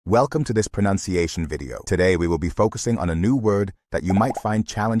Welcome to this pronunciation video. Today we will be focusing on a new word that you might find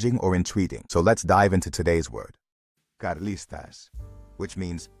challenging or intriguing. So let's dive into today's word. Carlistas, which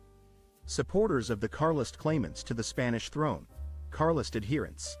means supporters of the Carlist claimants to the Spanish throne, Carlist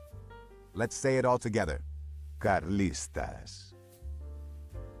adherents. Let's say it all together. Carlistas.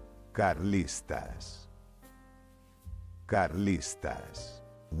 Carlistas. Carlistas.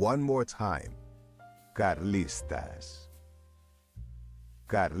 One more time. Carlistas.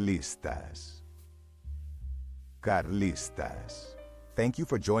 Carlistas. Carlistas. Thank you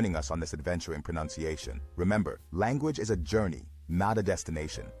for joining us on this adventure in pronunciation. Remember, language is a journey, not a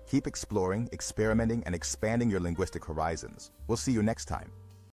destination. Keep exploring, experimenting, and expanding your linguistic horizons. We'll see you next time.